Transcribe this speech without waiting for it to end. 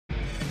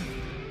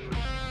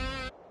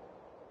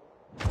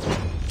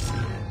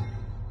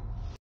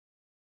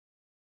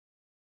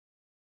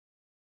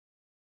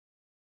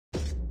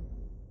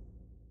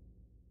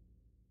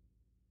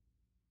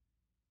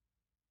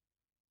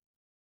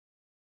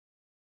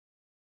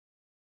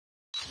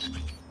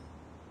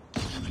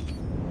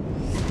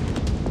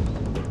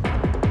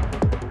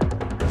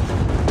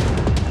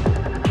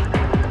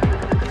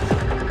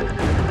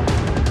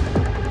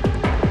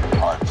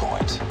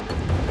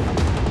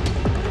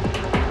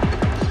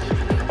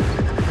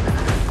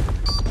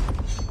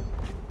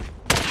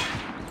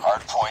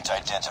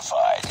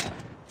identified.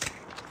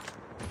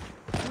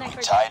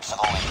 We tied for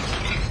the lead.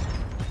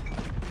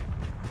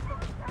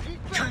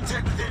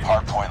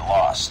 Hardpoint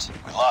lost.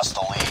 We lost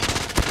the lead.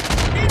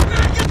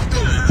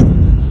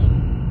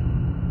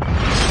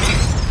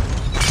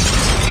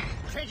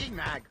 Changing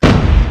mag.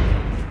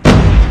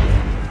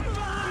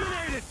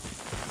 Eliminated.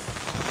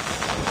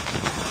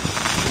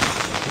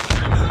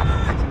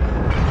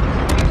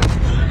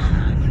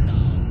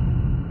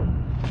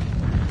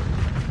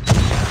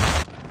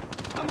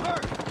 I'm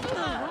hurt.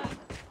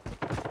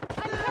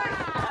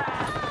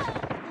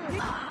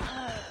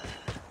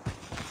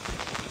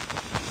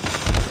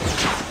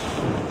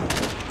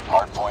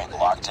 Hardpoint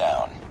locked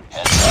down.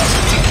 Heads up.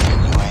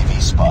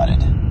 UAV spotted.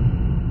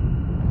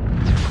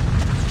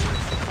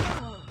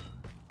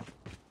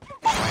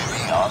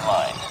 UAV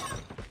online.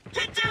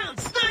 Get down,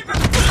 sniper!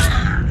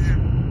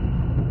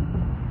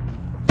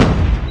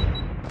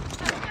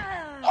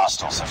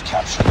 Hostiles have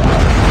captured the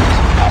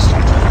hardpoint.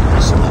 Hostile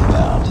predators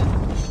inbound.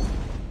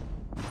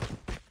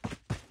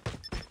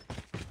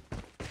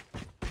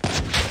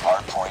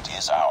 Hardpoint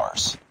is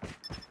ours.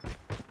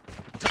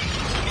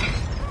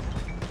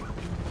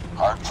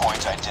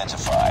 Hardpoint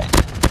identified.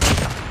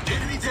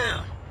 Enemy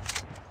down.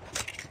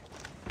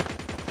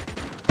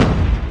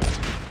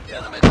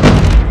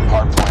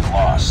 Hardpoint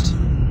lost.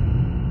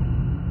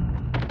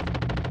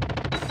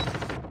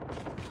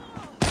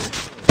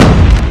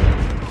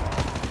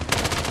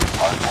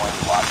 Hardpoint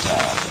locked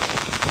down.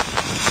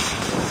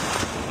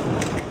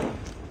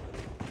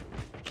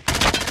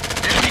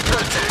 Enemy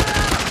contact.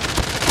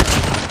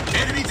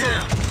 Enemy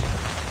down.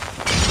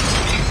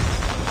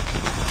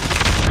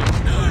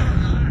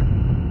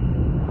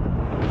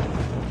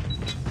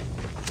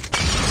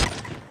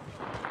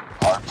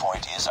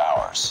 Hardpoint is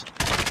ours.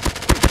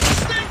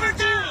 Sniper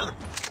down.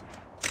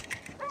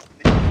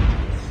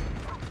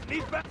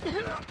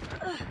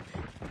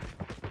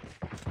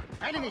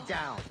 Enemy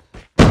down.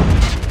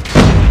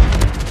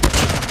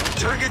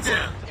 Target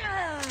down.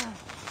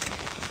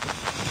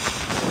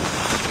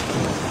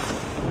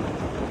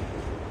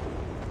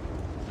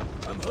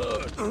 I'm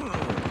hurt.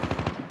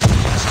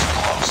 It's too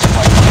close.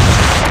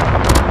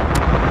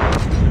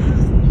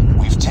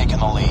 We've taken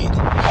the lead.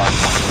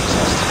 Hardpoint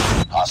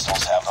contested.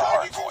 Hostiles have the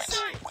hardpoint.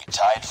 We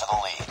tied for the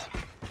lead.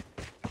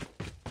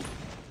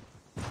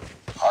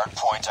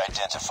 Hardpoint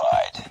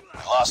identified.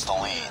 We lost the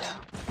lead.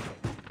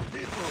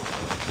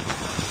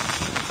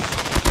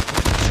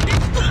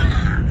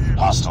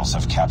 Hostiles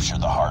have captured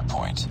the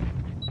hardpoint.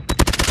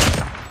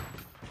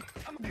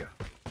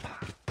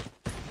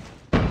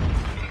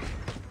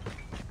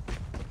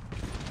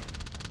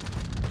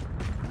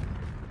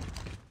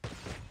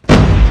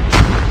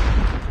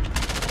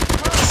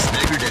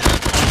 Sniper down.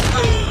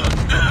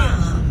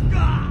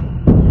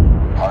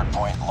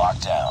 Hardpoint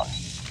locked down.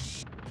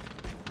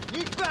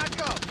 Need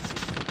backup.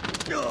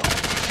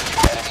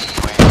 Enemy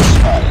UAV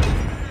spotted.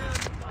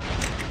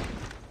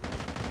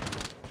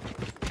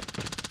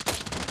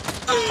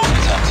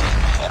 It's empty.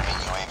 Enemy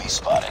UAV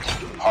spotted.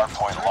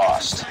 Hardpoint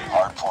lost.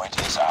 Hardpoint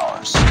is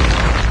ours.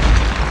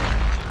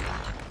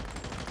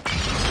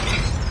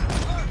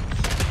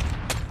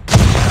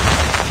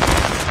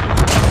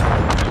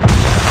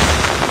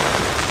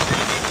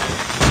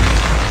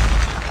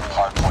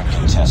 Hardpoint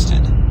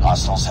contested.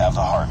 Hostiles have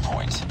the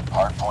hardpoint.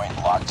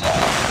 Hardpoint locked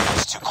down.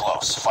 It's too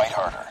close. Fight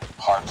harder.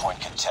 Hardpoint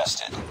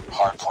contested.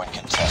 Hardpoint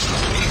contested.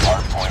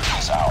 Hardpoint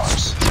is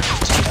ours. We've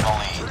taken the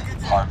lead.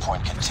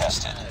 Hardpoint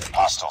contested.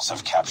 Hostiles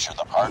have captured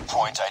the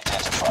hardpoint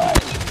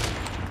identified.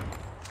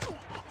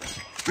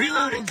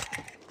 Reloading.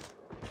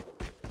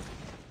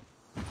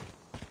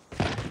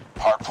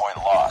 Hardpoint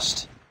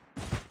lost.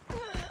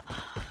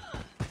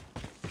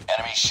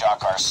 Enemy shock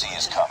RC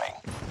is coming.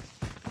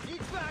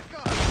 Need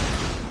backup.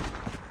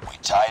 We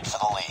tied for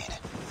the lead.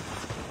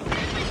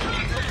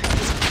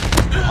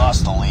 We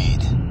lost the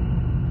lead.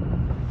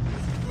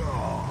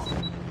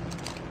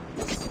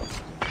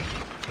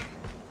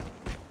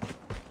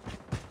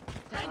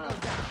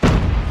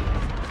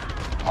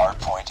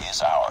 Hardpoint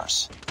is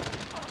ours.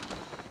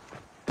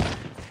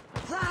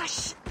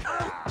 Flash.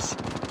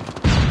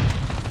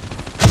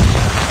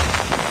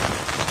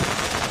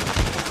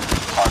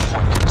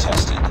 Hardpoint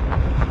contested.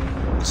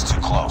 It's too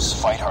close.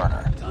 Fight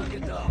harder.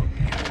 Target down.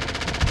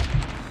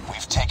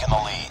 We've taken the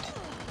lead.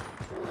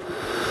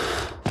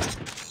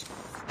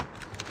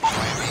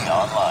 UAV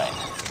online.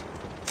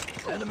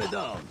 Enemy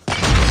down.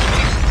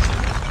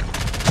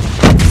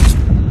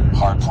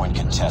 Hardpoint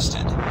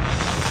contested.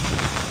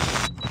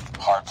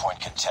 Hardpoint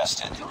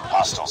contested.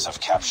 Hostiles have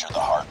captured the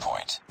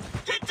hardpoint.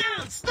 Get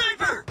down,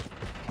 sniper.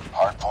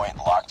 Hardpoint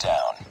locked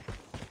down.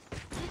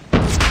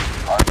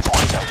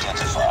 Hardpoint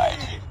identified.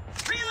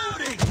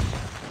 Reloading.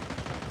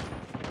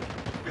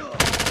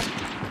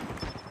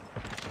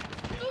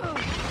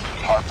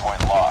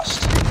 Hardpoint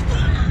lost.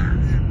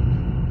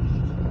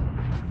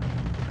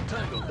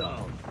 Tango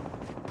down.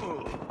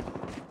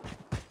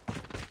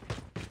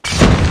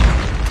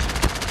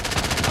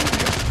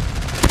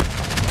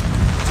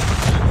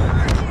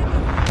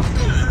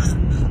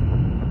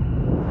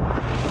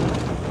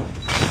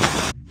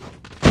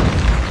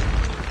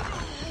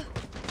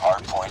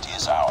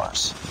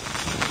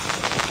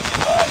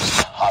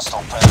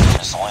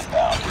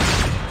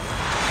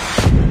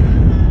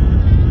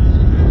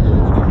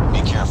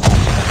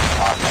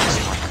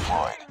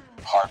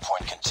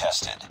 Hardpoint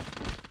contested.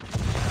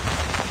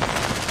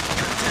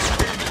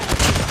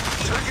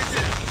 Target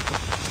down.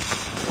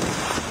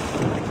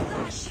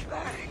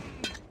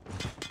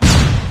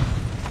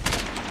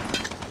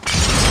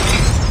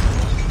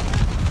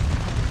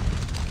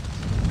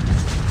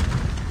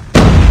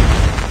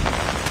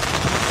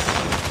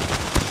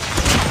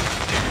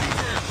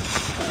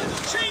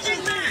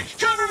 Changing mag!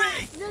 Cover me!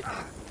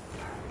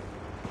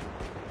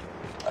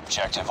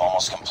 Objective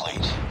almost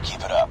complete.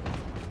 Keep it up.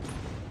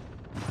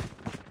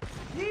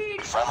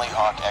 Friendly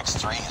Hawk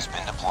X3 has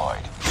been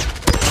deployed.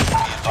 Be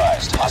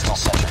advised, hostile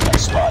sentry gun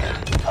spotted.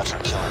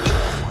 Hunter-killer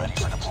drone ready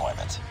for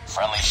deployment.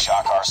 Friendly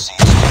Shock RC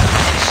is ready.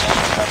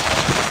 Sentry gun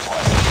ready for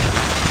deployment.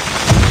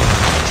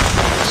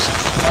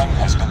 Sentry gun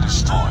has been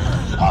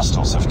destroyed.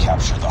 Hostiles have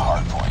captured the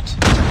hardpoint.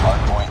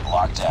 Hardpoint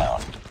locked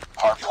down.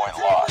 Hardpoint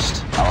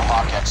lost. Our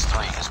Hawk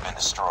X3 has been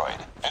destroyed.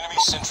 Enemy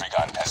sentry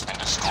gun has been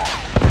destroyed.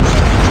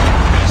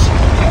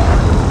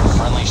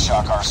 Friendly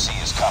Shock RC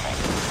is coming.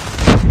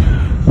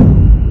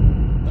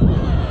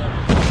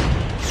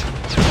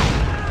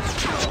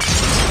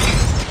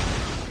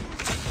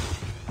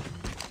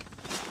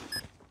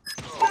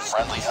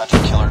 Friendly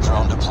hunter-killer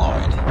drone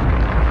deployed.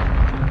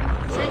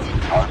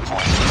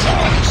 Hardpoint is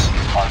ours.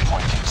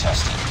 Hardpoint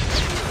contested.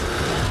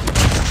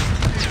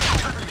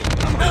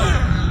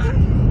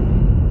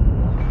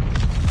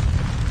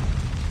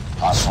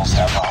 Hostiles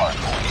have the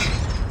hardpoint.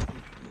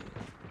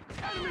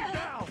 Enemy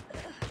down!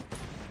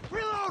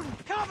 Reloading!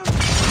 Cover!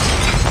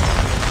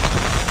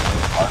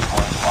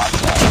 Hardpoint locked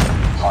down.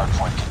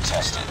 Hardpoint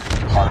contested.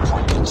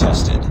 Hardpoint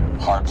contested.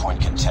 Hardpoint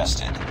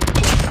contested.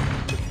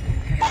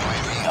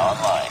 UAV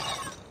online.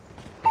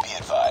 Be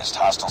advised,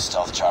 hostile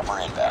stealth chopper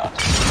inbound.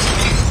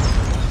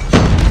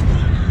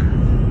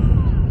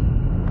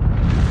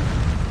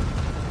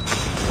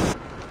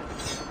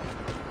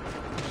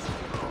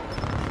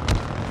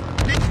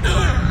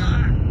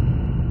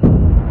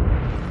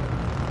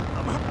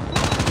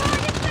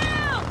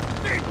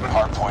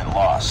 Hardpoint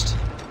lost.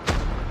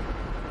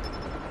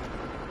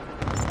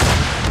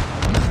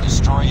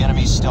 Destroy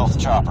enemy stealth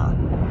chopper.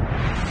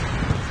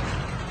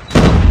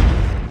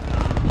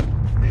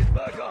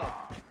 Back off!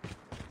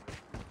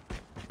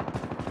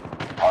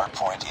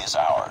 Hardpoint is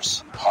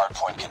ours.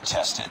 Hardpoint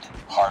contested.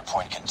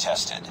 Hardpoint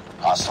contested.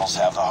 Hostiles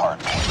have the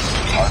hardpoint.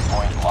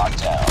 Hardpoint locked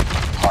down.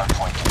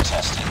 Hardpoint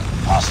contested.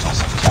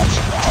 Hostiles have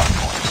captured the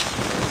hardpoint.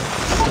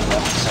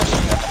 Friendly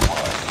sentry gun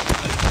deployed.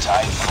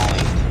 Tied for the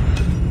lead.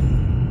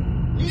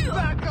 He's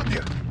back up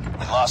here!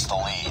 We lost the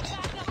lead.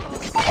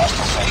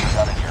 Hostile sentry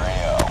gun in your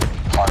AO.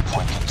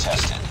 Hardpoint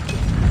contested.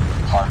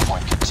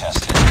 Hardpoint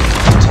contested.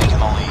 Taking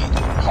the lead.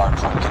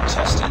 Hardpoint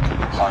contested.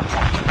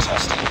 Hardpoint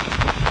contested.